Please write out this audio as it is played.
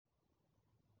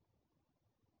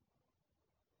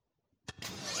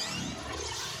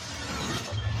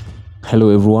Hello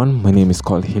everyone, my name is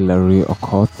called Hilary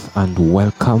Okoth and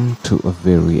welcome to a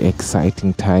very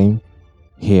exciting time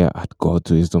here at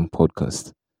God's Wisdom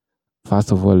Podcast.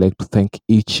 First of all, I'd like to thank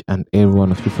each and every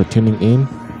one of you for tuning in.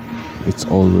 It's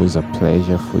always a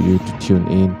pleasure for you to tune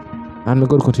in, and may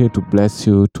God continue to bless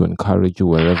you, to encourage you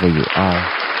wherever you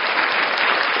are.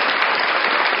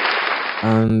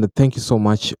 And thank you so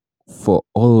much for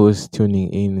always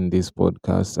tuning in this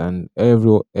podcast, and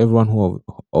everyone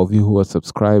of you who are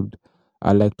subscribed.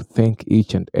 I'd like to thank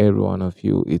each and every one of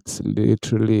you. It's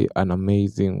literally an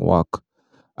amazing work.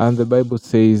 And the Bible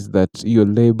says that your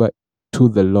labor to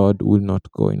the Lord will not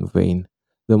go in vain.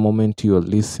 The moment you are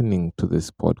listening to this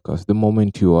podcast, the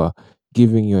moment you are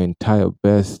giving your entire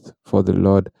best for the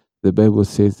Lord, the Bible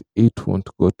says it won't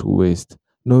go to waste,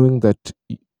 knowing that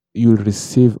you'll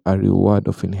receive a reward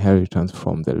of inheritance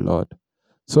from the Lord.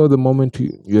 So the moment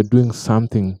you're doing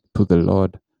something to the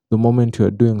Lord, the moment you're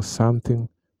doing something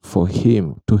for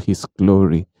Him, to His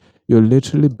glory, you're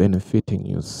literally benefiting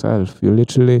yourself. You're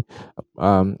literally,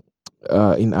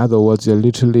 in other words, you're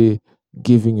literally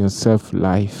giving yourself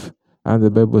life. And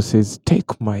the Bible says,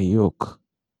 take my yoke,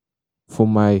 for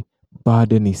my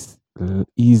burden is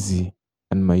easy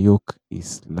and my yoke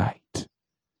is light.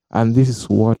 And this is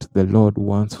what the Lord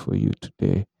wants for you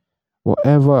today.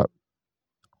 Whatever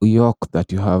yoke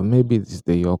that you have, maybe it's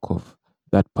the yoke of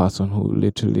that person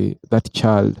that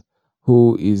child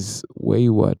who is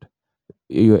wayward,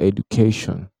 your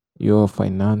education, your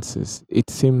finances, it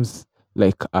seems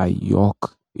like a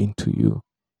yoke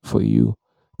for you.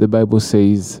 The Bible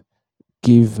says,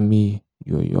 give me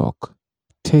your yoke.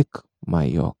 Take my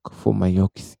yoke, for my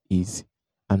yoke is easy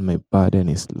and my burden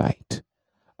is light.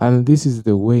 And this is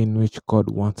the way in which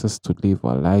God wants us to live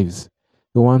our lives.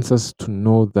 He wants us to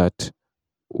know that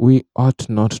we ought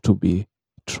not to be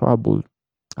troubled.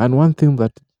 And one thing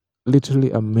that literally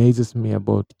amazes me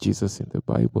about Jesus in the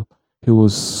Bible, he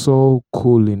was so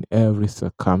cool in every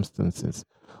circumstances.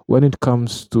 When it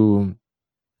comes to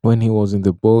when he was in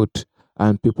the boat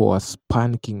and people were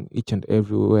panicking each and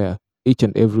everywhere,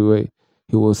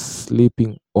 he was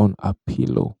sleeping on a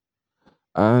pillow.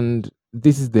 And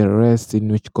this is the rest in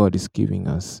which God is giving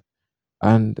us.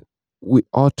 And we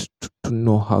ought to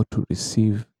know how to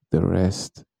receive the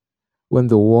rest. When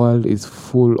the world is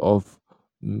full of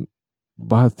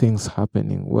bad things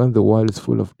happening, when the world is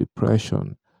full of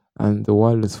depression and the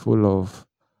world is full of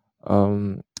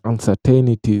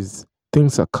uncertainties,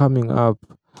 things are coming up,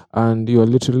 and you're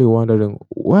literally wondering,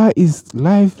 where is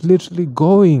life literally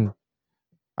going?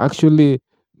 Actually,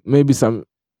 maybe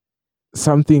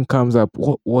something comes up.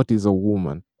 What is a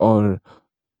woman? Or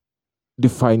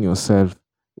define yourself.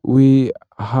 We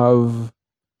have,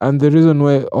 and the reason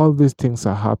why all these things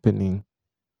are happening,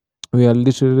 we are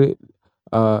literally,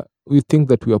 we think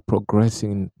that we are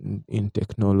progressing in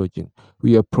technology.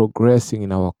 We are progressing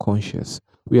in our conscience.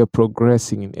 We are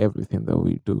progressing in everything that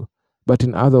we do. But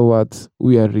in other words,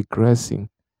 we are regressing.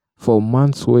 For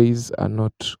man's ways are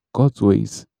not God's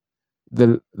ways.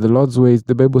 The Lord's ways,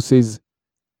 the Bible says,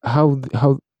 how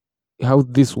how how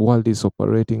this world is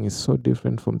operating is so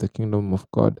different from the kingdom of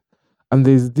God. And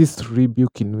there's this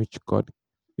rebuke in which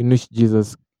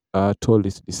Jesus told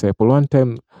his disciple. One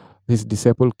time, one of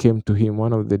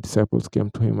the disciples came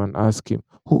to him and asked him,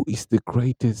 who is the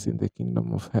greatest in the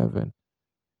kingdom of heaven?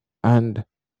 And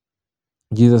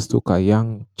Jesus took a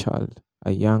young child,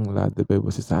 a young lad, the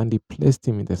Bible says, and he placed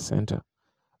him in the center.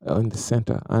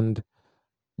 And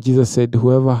Jesus said,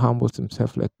 whoever humbles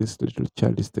himself like this little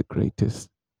child is the greatest.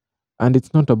 And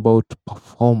it's not about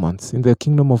performance. In the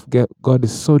kingdom of God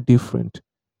is so different.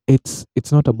 It's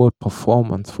not about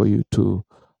performance for you to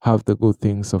have the good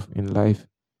things of in life.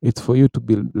 It's for you to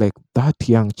be like that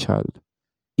young child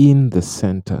in the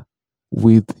center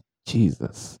with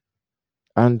Jesus.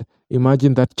 And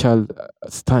imagine that child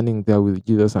standing there with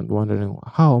Jesus and wondering,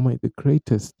 how am I the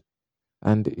greatest?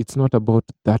 And it's not about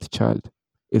that child.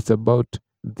 It's about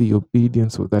the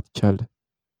obedience of that child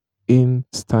in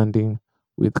standing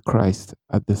with Christ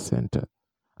at the center.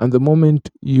 And the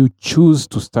moment you choose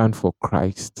to stand for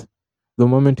Christ, the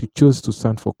moment you choose to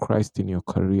stand for Christ in your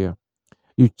career,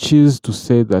 you choose to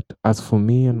say that as for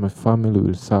me and my family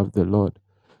will serve the Lord,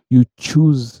 you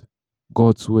choose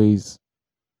God's ways.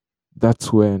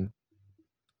 That's when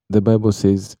the Bible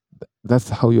says that's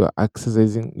how you are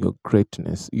exercising your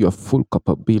greatness, your full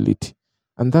capability.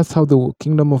 And that's how the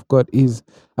kingdom of God is.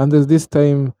 And there's this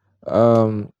time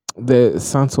the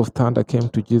sons of thunder came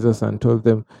to Jesus and told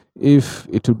them, if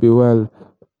it will be well,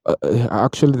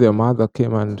 actually their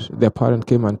parent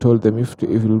came and told them, if it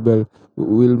will be well,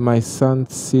 will my son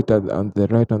sit on the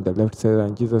right, on the left side?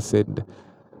 And Jesus said,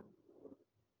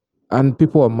 And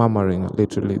people were murmuring,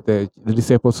 literally. The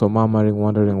disciples were murmuring,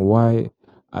 wondering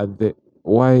are they,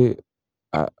 why,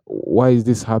 why is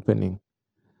this happening?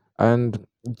 And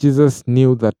Jesus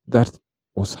knew that that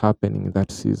was happening in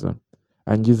that season.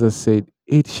 And Jesus said,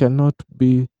 "It shall not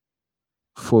be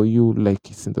for you like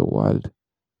it's in the world."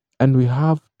 And we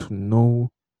have to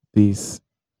know this.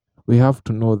 We have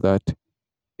to know that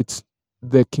it's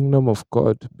the kingdom of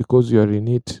God, because you are in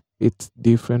it, it's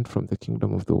different from the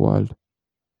kingdom of the world.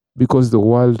 Because the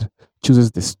world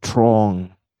chooses the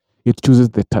strong, it chooses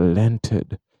the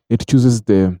talented, it chooses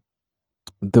the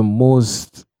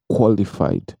most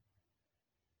qualified.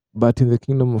 But in the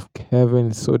kingdom of heaven,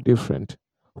 it's so different.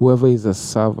 Whoever is a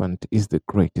servant is the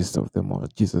greatest of them all.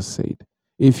 Jesus said,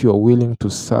 if you're willing to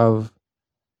serve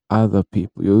other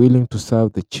people, you're willing to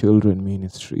serve the children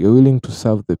ministry, you're willing to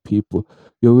serve the people,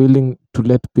 you're willing to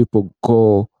let people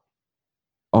go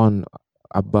on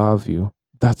above you,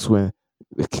 that's when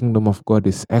the kingdom of God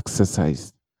is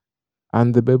exercised.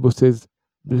 And the Bible says,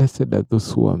 blessed are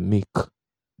those who are meek.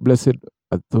 Blessed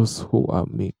are those who are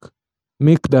meek.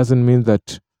 Meek doesn't mean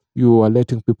that you are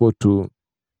letting people to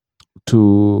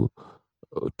to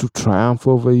triumph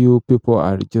over you. People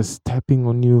are just stepping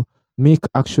on you. Meek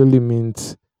actually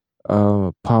means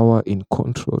power in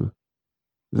control.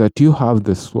 That you have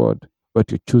the sword,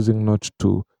 but you're choosing not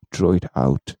to draw it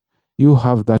out. You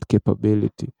have that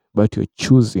capability, but you're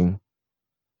choosing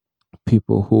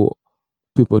people who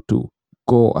people to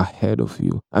go ahead of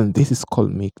you. And this is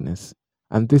called meekness.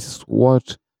 And this is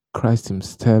what Christ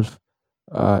Himself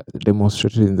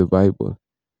demonstrated in the Bible.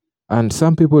 And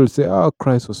some people say, oh,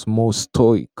 Christ was more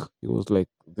stoic. He was like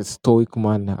the stoic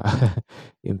man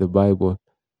in the Bible.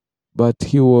 But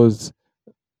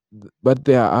but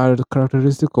there are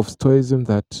characteristics of stoicism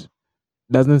that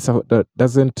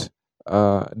doesn't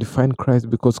define Christ,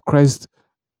 because Christ,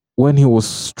 when he was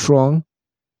strong,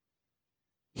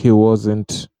 he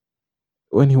wasn't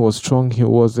he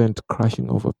wasn't crashing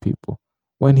over people.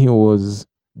 When he was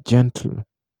gentle,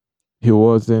 he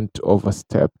wasn't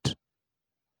overstepped.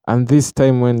 And this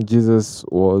time when Jesus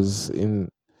was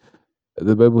in,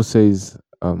 the Bible says,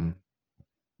 the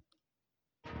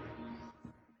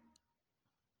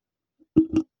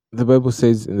Bible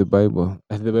says in the Bible,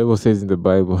 and the Bible says in the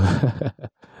Bible.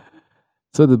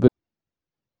 So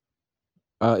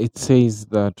it says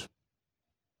that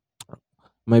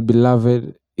my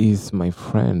beloved is my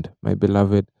friend. My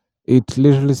beloved. It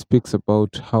literally speaks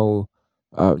about how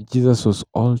Jesus was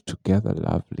altogether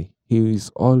lovely. He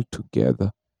is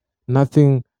altogether.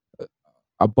 Nothing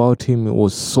about him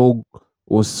was so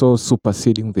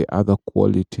superseding the other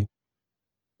quality.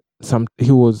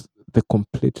 He was the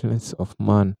completeness of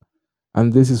man.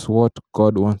 And this is what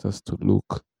God wants us to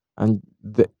look. And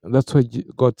that's why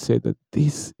God said that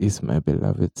this is my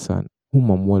beloved Son, whom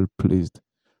I'm well pleased.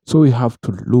 So we have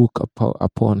to look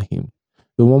upon Him.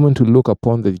 The moment we look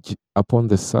upon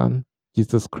the Son,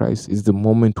 Jesus Christ, is the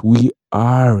moment we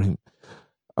are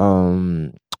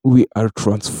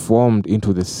transformed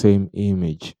into the same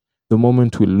image. The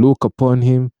moment we look upon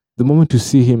Him, the moment you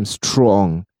see Him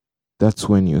strong, that's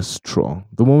when you're strong.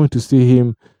 The moment you see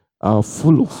Him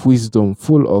full of wisdom,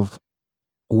 full of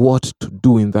what to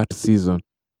do in that season,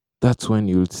 that's when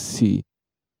you'll see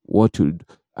what you'll do.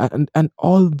 And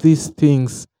all these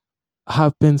things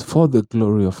happens for the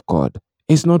glory of God.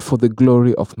 It's not for the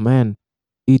glory of man.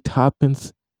 It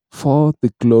happens for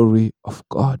the glory of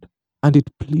God. And it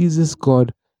pleases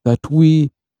God that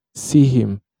we see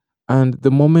Him. And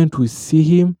the moment we see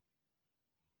Him,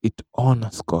 it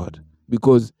honors God,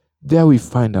 because there we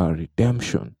find our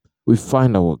redemption, we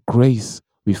find our grace,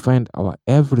 we find our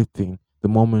everything the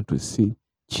moment we see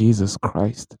Jesus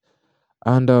Christ.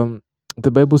 And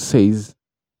the Bible says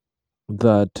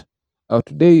that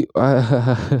today,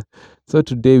 so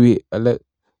today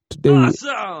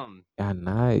Awesome! yeah,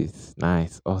 nice,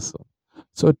 awesome.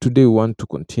 So today we want to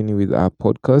continue with our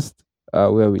podcast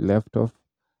where we left off,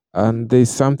 and there's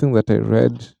something that I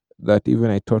read that even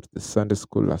I taught the Sunday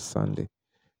school last Sunday.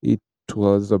 It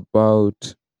was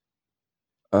about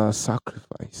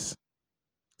sacrifice.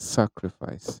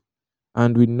 Sacrifice.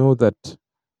 And we know that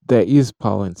there is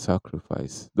power in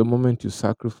sacrifice. The moment you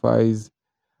sacrifice,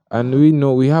 and we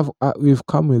know we've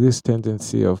come with this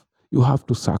tendency of you have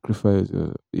to sacrifice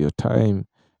your time.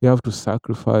 You have to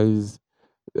sacrifice.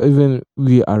 Even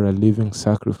we are a living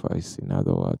sacrifice, in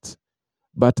other words.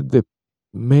 But the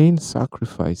main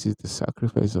sacrifice is the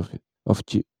sacrifice of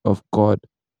God,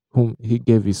 whom He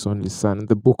gave His only Son. In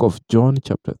the book of John,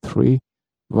 chapter 3,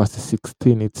 verse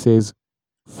 16, it says,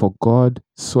 "For God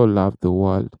so loved the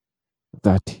world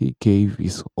that He gave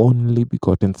His only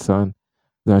begotten Son,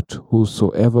 that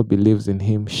whosoever believes in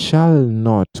him shall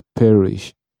not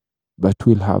perish, but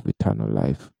will have eternal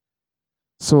life.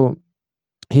 So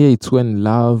here it's when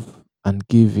love and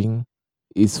giving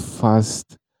is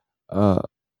first uh,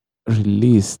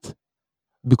 released,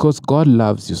 because God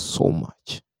loves you so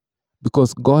much,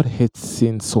 because God hates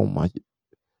sin so much,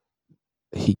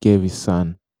 he gave his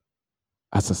son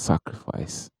as a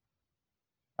sacrifice.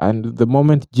 And the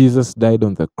moment Jesus died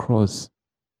on the cross,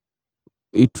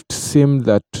 it seemed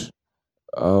that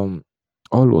um,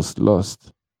 all was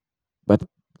lost. But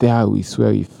there is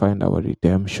where we find our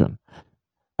redemption.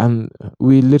 And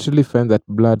we literally find that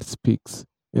blood speaks.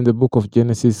 In the book of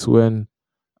Genesis, when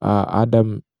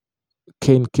Cain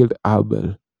killed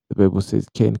Abel, the Bible says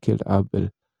Cain killed Abel.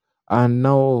 And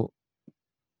now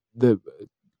the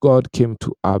God came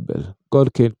to Abel.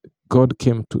 God came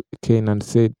to Cain and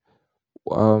said,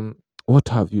 what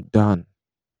have you done?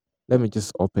 Let me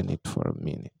just open it for a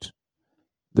minute.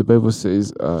 The Bible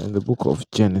says in the book of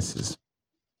Genesis,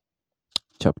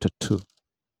 chapter 2,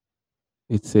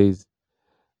 it says,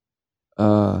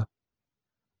 so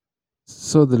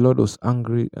the Lord was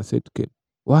angry and said to Cain,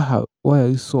 why are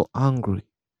you so angry?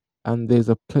 And there's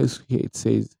a place here it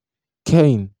says,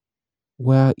 Cain,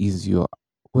 where is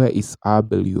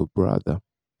Abel your brother?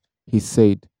 He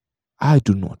said, I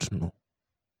do not know.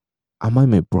 Am I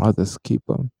my brother's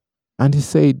keeper? And he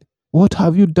said, what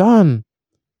have you done?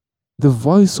 The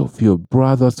voice of your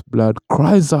brother's blood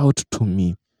cries out to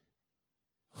me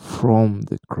from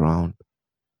the ground.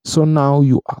 So now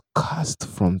you are cast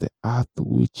from the earth,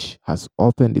 which has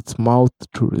opened its mouth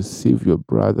to receive your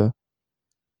brother's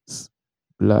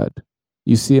blood.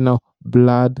 You see now,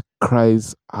 blood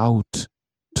cries out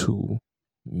to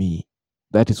me.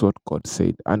 That is what God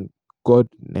said. And God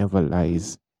never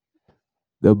lies.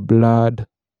 The blood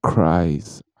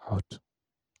cries out.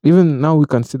 Even now we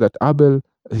can see that Abel,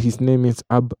 his name is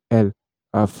Abel,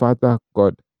 Father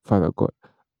God.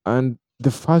 And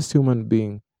the first human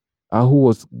being who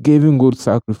was giving good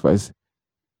sacrifice,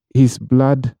 his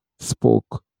blood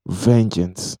spoke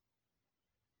vengeance.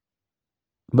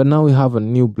 But now we have a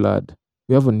new blood.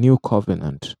 We have a new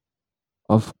covenant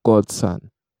of God's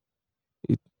Son.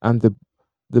 And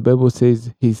the Bible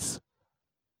says his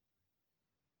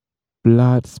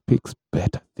blood speaks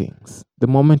better things. The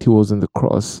moment he was on the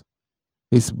cross,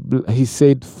 he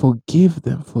said, forgive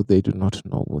them, for they do not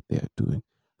know what they are doing.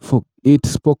 For it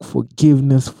spoke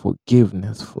forgiveness,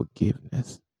 forgiveness,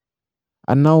 forgiveness.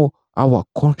 And now our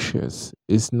conscience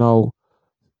is now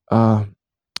at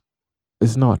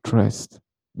rest,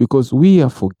 because we are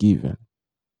forgiven.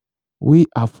 We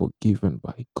are forgiven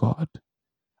by God.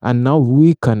 And now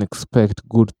we can expect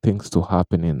good things to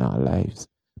happen in our lives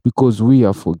because we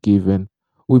are forgiven.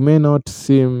 We may not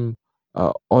seem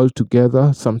all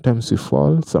together. Sometimes we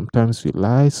fall, sometimes we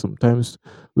lie, sometimes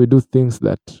we do things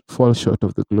that fall short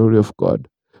of the glory of God.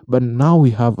 But now we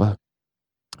have a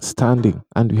standing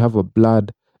and we have a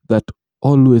blood that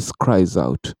always cries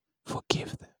out,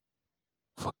 forgive them,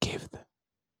 forgive them,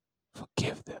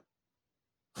 forgive them,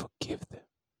 forgive them.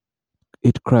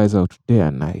 It cries out day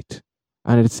and night.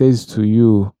 And it says to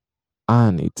you,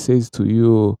 Anne, it says to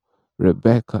you,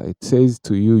 Rebecca, it says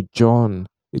to you, John,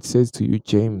 it says to you,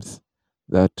 James,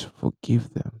 that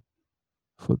forgive them,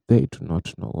 for they do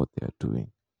not know what they are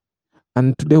doing.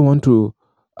 And today I want to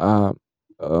uh,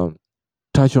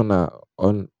 touch on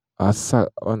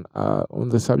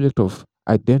the subject of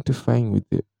identifying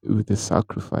with the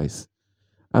sacrifice,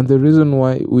 and the reason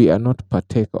why we are not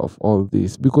partaker of all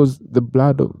this, because the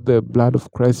blood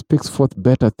of Christ speaks forth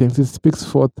better things. It speaks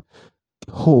forth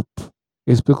hope.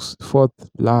 It speaks forth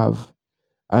love,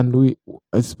 and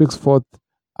it speaks forth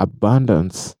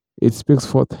abundance. It speaks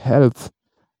forth health.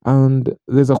 And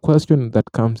there's a question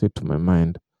that comes into my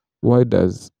mind: why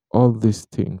does all these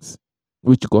things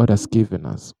which God has given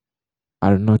us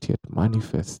are not yet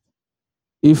manifest?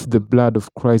 If the blood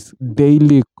of Christ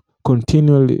daily,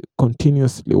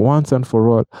 continuously, once and for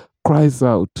all, cries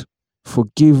out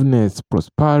forgiveness,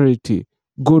 prosperity,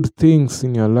 good things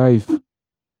in your life,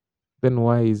 then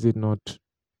why is it not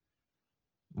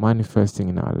manifesting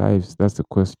in our lives? That's the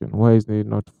question. Why is it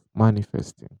not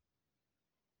manifesting?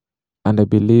 And I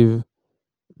believe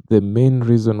the main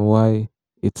reason why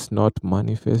it's not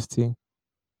manifesting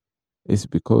is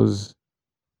because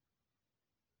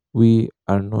we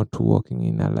are not walking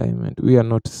in alignment. We are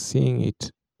not seeing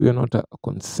it. We are not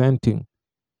consenting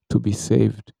to be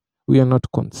saved. We are not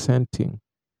consenting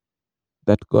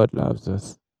that God loves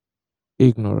us.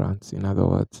 Ignorance, in other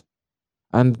words.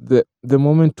 And the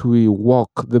moment we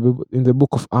walk, in the book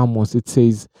of Amos, it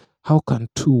says, how can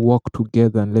two walk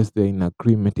together unless they're in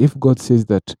agreement? If God says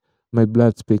that my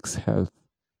blood speaks health,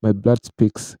 My blood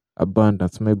speaks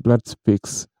abundance. My blood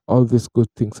speaks all these good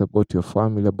things about your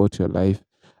family, about your life.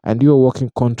 And you are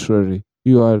walking contrary.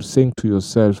 You are saying to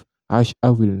yourself, I I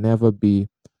will never be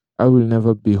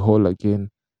whole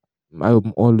again.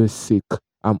 I'm always sick.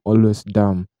 I'm always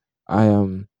dumb. I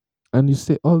am. And you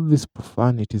say all these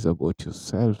profanities about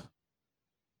yourself.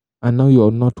 And now you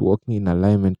are not walking in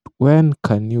alignment. When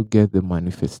can you get the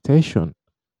manifestation?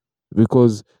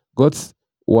 Because God's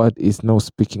word is now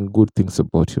speaking good things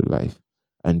about your life,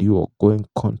 and you are going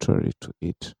contrary to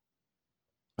it.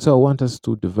 So I want us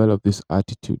to develop this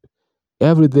attitude.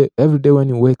 Every day when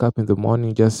you wake up in the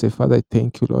morning, just say, Father, I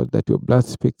thank you, Lord, that your blood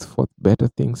speaks forth better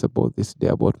things about this day,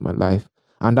 about my life.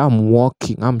 And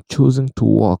I'm choosing to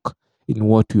walk in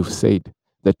what you've said,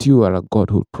 that you are a God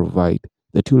who will provide,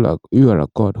 that you are a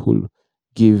God who will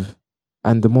give.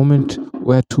 And the moment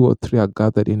where two or three are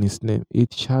gathered in his name,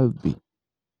 it shall be.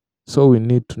 So we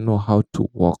need to know how to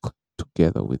walk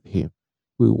together with him.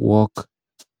 We walk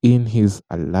in his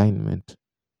alignment.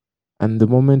 And the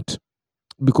moment,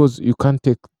 because you can't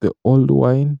take the old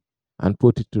wine and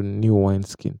put it to new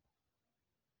wineskin,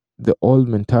 the old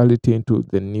mentality into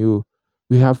the new.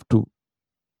 We have to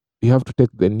take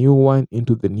the new wine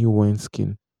into the new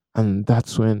wineskin, and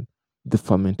that's when the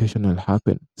fermentation will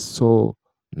happen so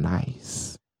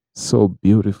nice, so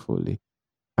beautifully.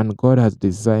 And God has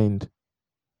designed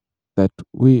that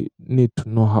we need to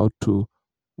know how to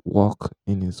walk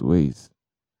in his ways.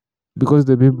 Because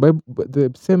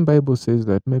the same Bible says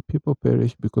that my people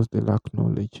perish because they lack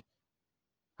knowledge.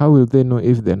 How will they know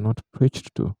if they're not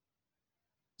preached to?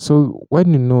 So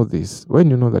when you know this, when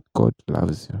you know that God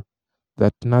loves you,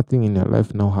 that nothing in your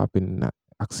life now happen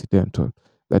accidental,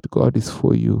 that God is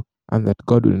for you, and that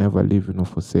God will never leave you nor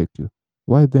forsake you,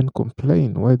 why then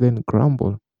complain? Why then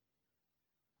grumble?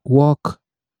 Walk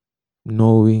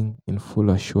knowing in full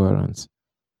assurance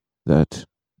that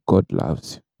God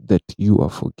loves you, that you are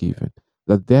forgiven,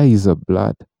 that there is a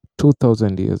blood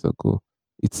 2,000 years ago.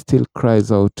 It still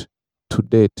cries out to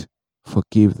date,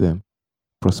 forgive them,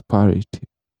 prosperity,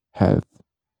 health.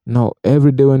 Now,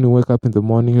 every day when you wake up in the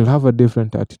morning, you'll have a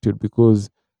different attitude because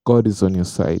God is on your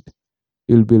side.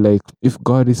 You'll be like, if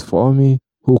God is for me,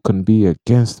 who can be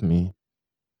against me?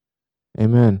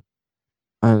 Amen.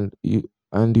 And you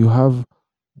have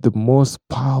the most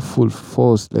powerful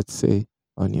force, let's say,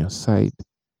 on your side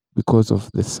because of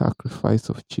the sacrifice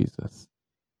of Jesus.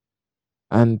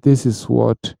 And this is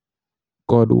what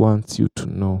God wants you to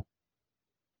know,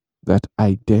 that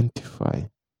identify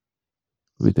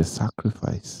with the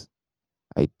sacrifice,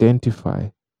 identify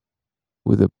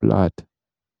with the blood.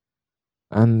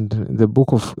 And in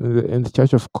the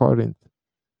church of Corinth,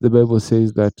 the Bible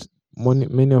says that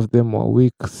many of them were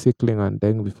weak, sickling, and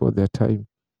dying before their time.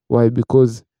 Why?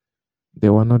 Because they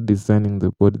were not designing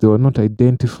the body, they were not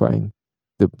identifying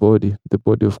the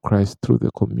body of Christ through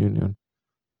the communion.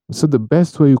 So the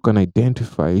best way you can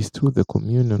identify is through the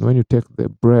communion. When you take the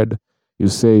bread, you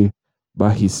say,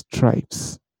 by his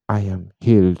stripes I am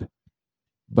healed.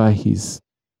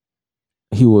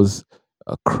 He was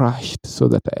crushed so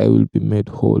that I will be made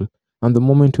whole. And the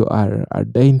moment you are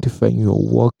identifying, you're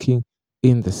walking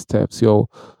in the steps, you're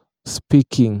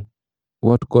speaking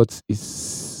what God is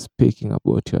speaking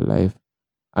about your life.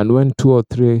 And when two or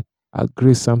three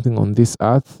agree something on this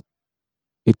earth,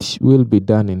 it will be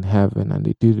done in heaven, and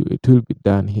it will be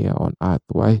done here on earth.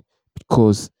 Why?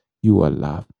 Because you are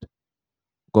loved.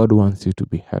 God wants you to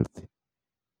be healthy.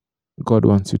 God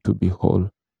wants you to be whole.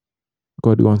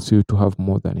 God wants you to have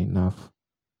more than enough.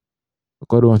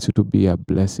 God wants you to be a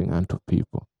blessing unto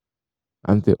people.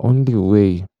 And the only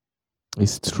way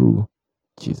is through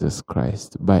Jesus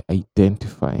Christ, by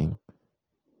identifying.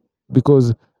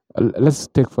 Because let's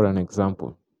take for an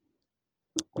example.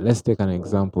 Let's take an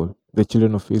example. The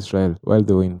children of Israel, while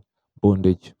they were in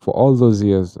bondage for all those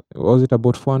years, was it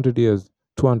about 400 years?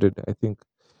 200, I think.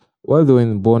 While they were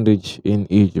in bondage in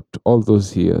Egypt, all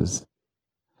those years.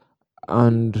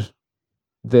 And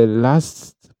the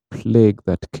last plague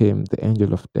that came, the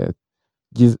angel of death,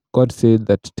 God said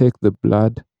that take the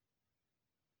blood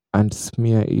and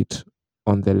smear it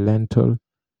on the lintel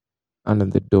and on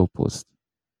the doorpost.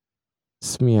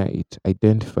 Smear it,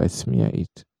 identify, smear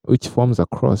it, which forms a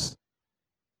cross.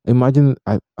 Imagine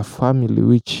a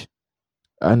family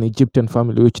an Egyptian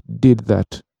family which did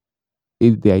that,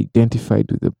 if they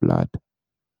identified with the blood.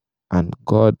 And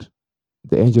God,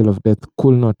 the angel of death,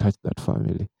 could not touch that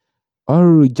family.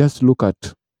 Or we just look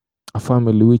at a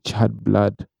family which had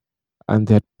blood, and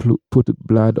they had put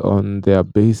blood on their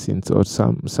basins or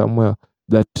somewhere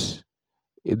that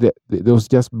there was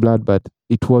just blood, but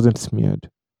it wasn't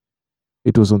smeared.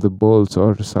 It was on the bowls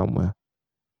or somewhere.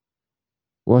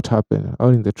 What happened?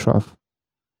 Out in the trough,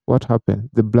 what happened?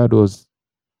 The blood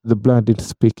didn't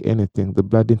speak anything. The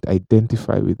blood didn't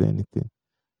identify with anything.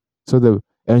 So the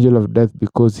angel of death,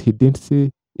 because he didn't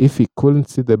see, if he couldn't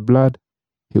see the blood,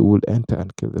 he would enter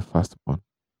and kill the firstborn.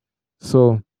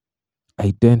 So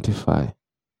identify.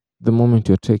 The moment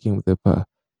you're taking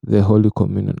the Holy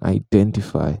Communion,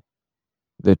 identify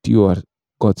that you are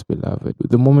God's beloved.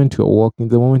 The moment you're walking,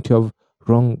 the moment you have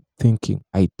wrong thinking,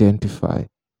 identify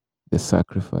the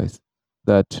sacrifice.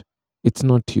 That it's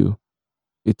not you,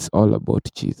 it's all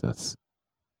about Jesus.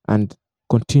 And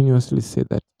continuously say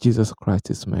that Jesus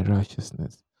Christ is my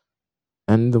righteousness.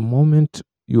 And the moment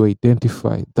you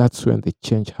identify, that's when the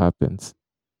change happens.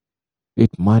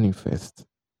 It manifests,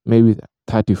 maybe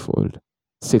 30-fold,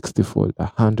 60-fold,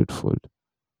 100-fold.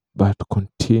 But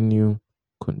continue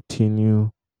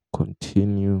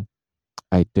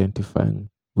identifying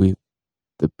with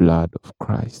the blood of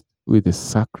Christ, with the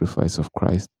sacrifice of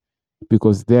Christ,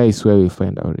 because there is where we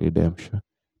find our redemption.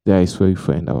 There is where we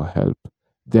find our help.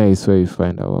 There is where we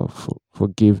find our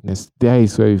forgiveness. There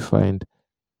is where we find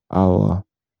our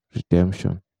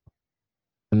redemption.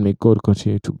 And may God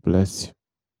continue to bless you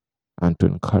and to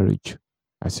encourage you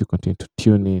as you continue to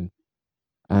tune in.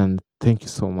 And thank you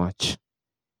so much.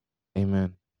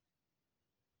 Amen.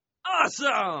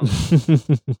 Awesome!